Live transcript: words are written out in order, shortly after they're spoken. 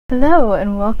Hello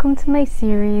and welcome to my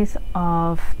series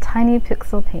of tiny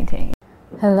pixel paintings.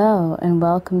 Hello and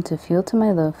welcome to Fuel to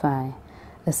My Lo-Fi,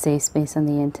 a safe space on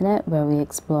the internet where we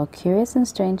explore curious and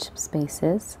strange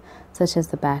spaces such as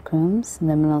the back rooms,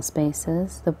 liminal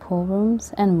spaces, the pool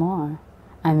rooms, and more.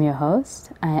 I'm your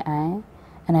host, I,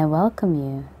 and I welcome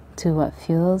you to what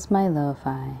fuels my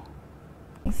lo-fi.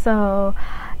 So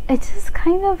I just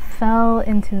kind of fell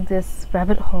into this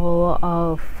rabbit hole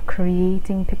of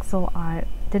creating pixel art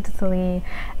digitally,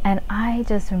 and I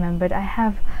just remembered I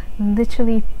have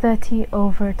literally 30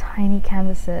 over tiny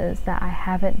canvases that I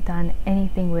haven't done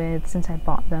anything with since I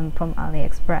bought them from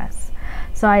AliExpress.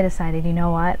 So I decided, you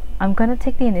know what, I'm going to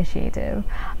take the initiative.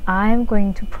 I'm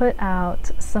going to put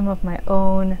out some of my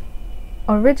own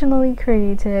originally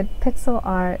created pixel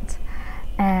art,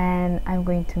 and I'm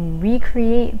going to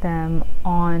recreate them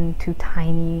onto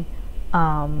tiny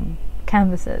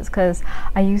canvases, because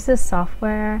I use this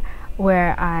software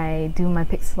where I do my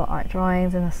pixel art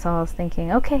drawings, and so I was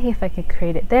thinking, okay, if I could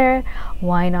create it there,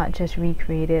 why not just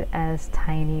recreate it as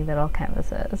tiny little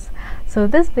canvases? So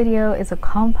this video is a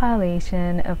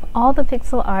compilation of all the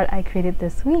pixel art I created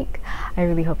this week. I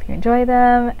really hope you enjoy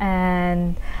them,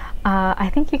 and I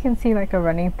think you can see like a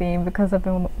running theme because I've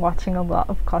been watching a lot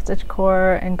of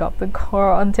cottagecore and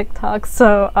goblincore on TikTok,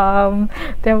 so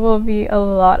there will be a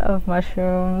lot of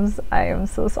mushrooms. I am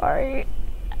so sorry.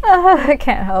 I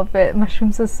can't help it.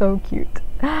 Mushrooms are so cute.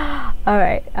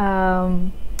 Alright,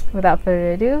 without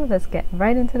further ado, let's get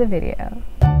right into the video.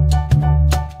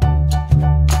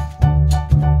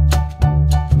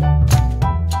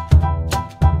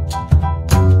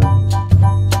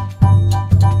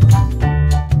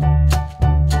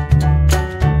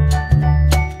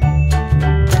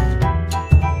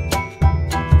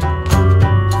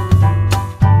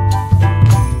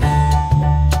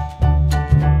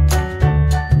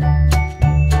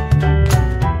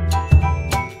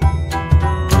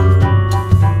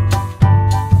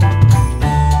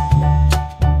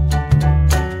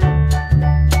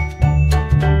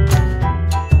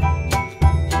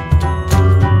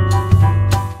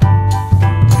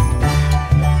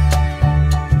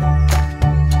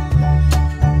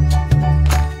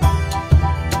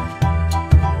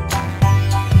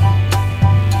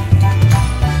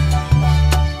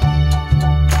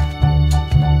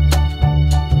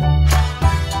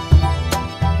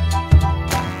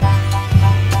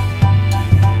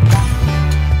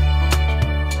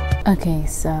 Okay,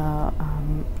 so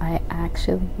I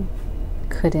actually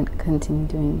couldn't continue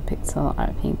doing pixel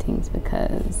art paintings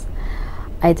because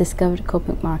I discovered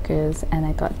Copic markers and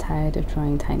I got tired of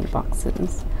drawing tiny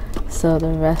boxes. So the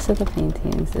rest of the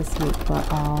paintings this week were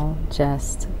all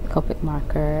just Copic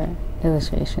marker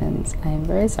illustrations. I am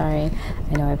very sorry.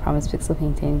 I know I promised pixel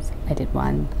paintings. I did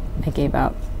one. I gave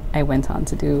up. I went on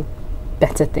to do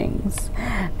better things,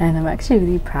 and I'm actually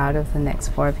really proud of the next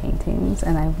 4 paintings,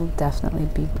 and I will definitely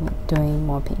be doing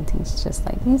more paintings just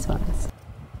like these ones.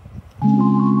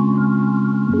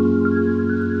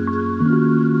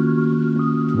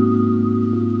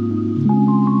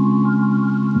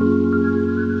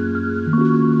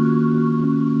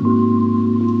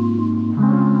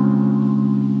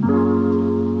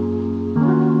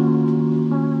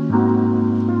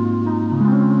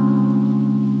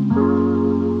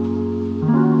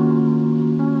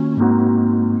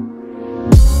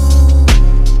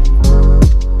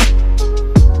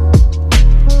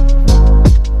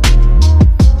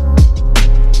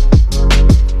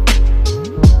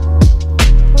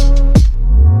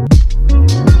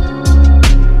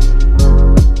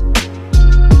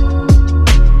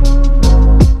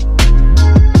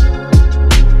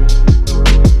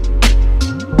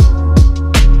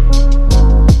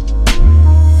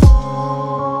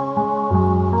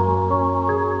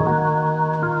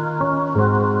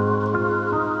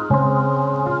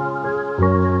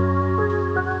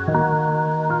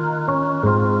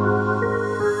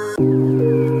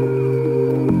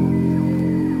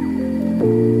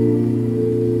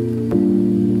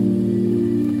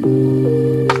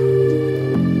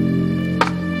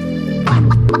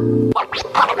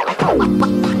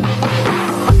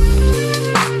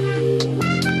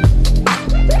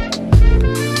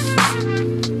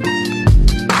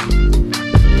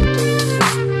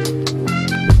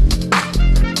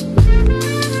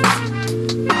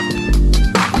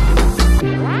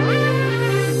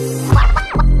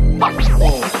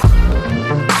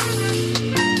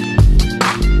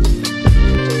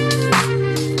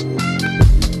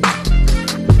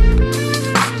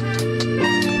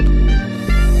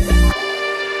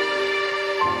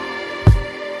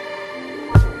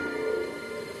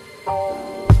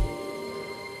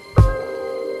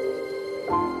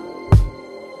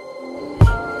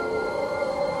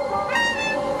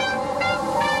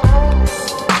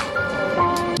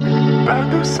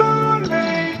 du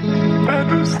soleil, pas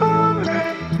du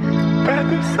soleil, pas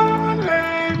du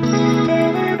soleil,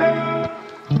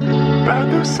 pas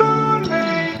du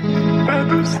soleil, pas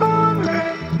du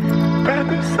soleil, pas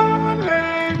du soleil,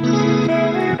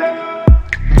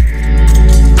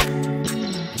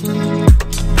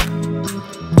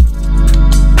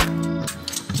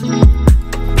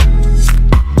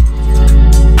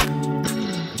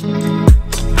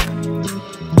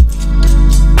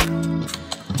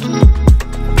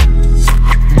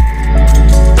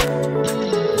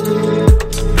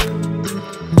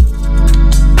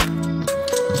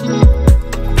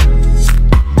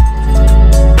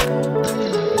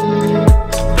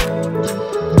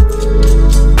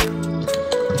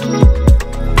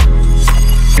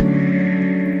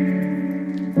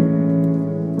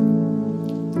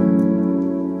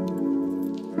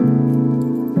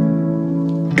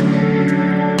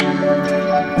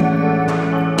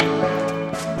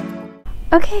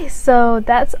 Okay, so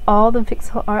that's all the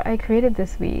pixel art I created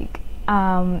this week.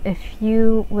 If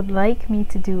you would like me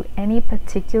to do any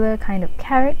particular kind of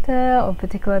character or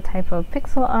particular type of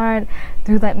pixel art,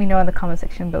 do let me know in the comment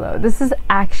section below. This is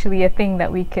actually a thing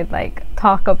that we could like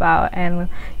talk about and,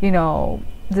 you know,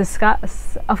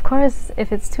 discuss. Of course,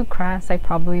 if it's too crass, I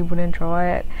probably wouldn't draw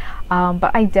it,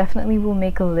 but I definitely will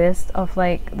make a list of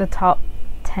like the top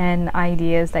 10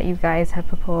 ideas that you guys have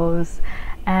proposed,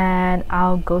 and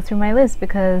I'll go through my list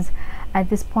because at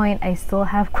this point I still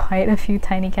have quite a few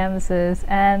tiny canvases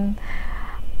and,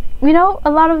 you know,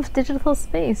 a lot of digital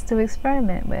space to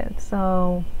experiment with,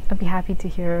 so I'd be happy to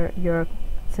hear your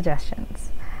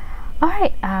suggestions.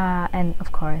 Alright, and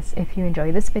of course, if you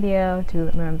enjoyed this video, do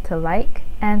remember to like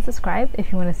and subscribe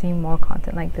if you want to see more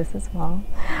content like this as well.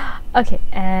 Okay,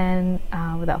 and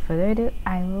without further ado,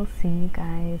 I will see you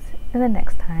guys in the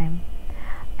next time.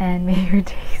 And may your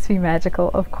days be magical,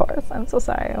 of course. I'm so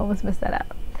sorry, I almost missed that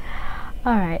out.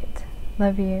 Alright,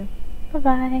 love you.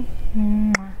 Bye-bye.